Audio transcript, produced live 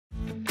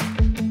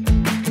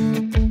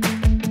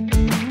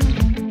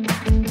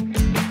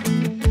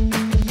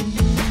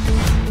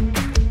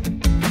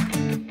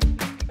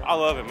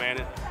love it,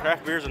 man.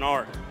 Craft beer's an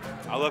art.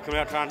 I love coming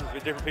out trying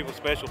different people's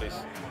specialties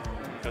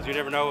because you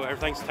never know,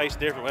 everything tastes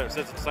different, whether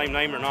it's the same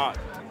name or not.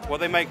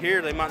 What they make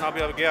here, they might not be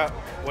able to get out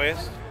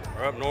west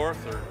or up north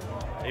or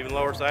even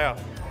lower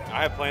south.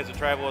 I have plans to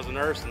travel as a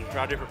nurse and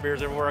try different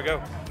beers everywhere I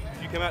go.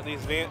 If you come out to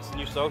these events and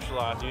you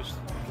socialize, you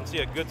can see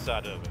a good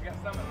side of it,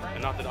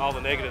 and not that all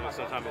the negative that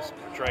sometimes is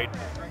portrayed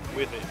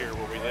with it here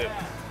where we live.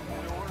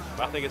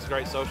 But I think it's a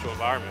great social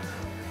environment.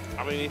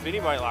 I mean, if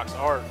anybody likes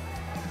art,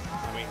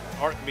 I mean,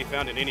 art can be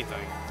found in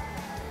anything.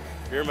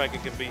 Beer making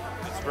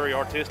it's very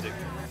artistic.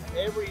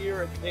 Every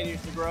year it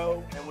continues to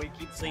grow, and we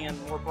keep seeing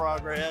more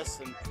progress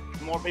and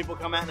more people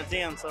come out and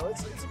attend. So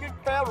it's a good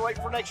crowd. We're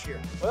waiting for next year.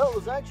 Well, it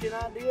was actually an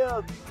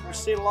idea. We're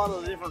seeing a lot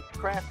of the different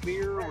craft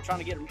beer. We're trying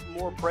to get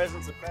more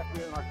presence of craft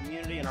beer in our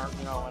community and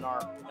in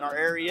our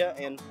area.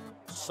 And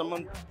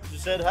someone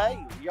just said,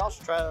 "Hey, y'all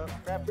should try a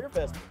craft beer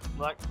festival." I'm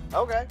like,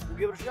 okay, we'll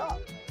give it a shot.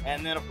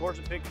 And then of course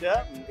it picked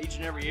up, and each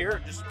and every year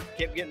it just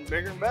kept getting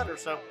bigger and better.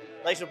 So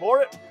they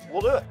support it.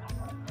 We'll do it.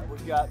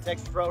 We've got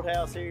Texas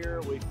Roadhouse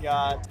here. We've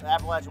got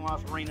Appalachian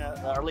Wellness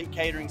Arena, our elite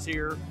catering's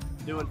here,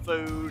 doing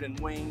food and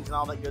wings and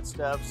all that good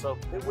stuff. So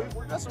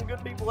we've got some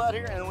good people out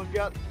here, and we've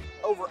got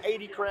over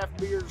 80 craft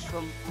beers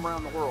from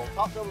around the world.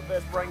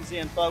 Hoptoberfest brings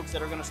in folks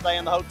that are going to stay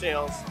in the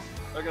hotels.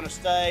 They're going to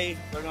stay,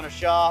 they're going to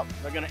shop,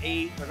 they're going to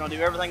eat, they're going to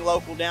do everything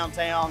local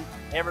downtown,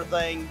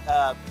 everything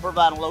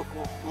providing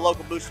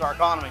local boost to our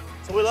economy.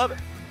 So we love it.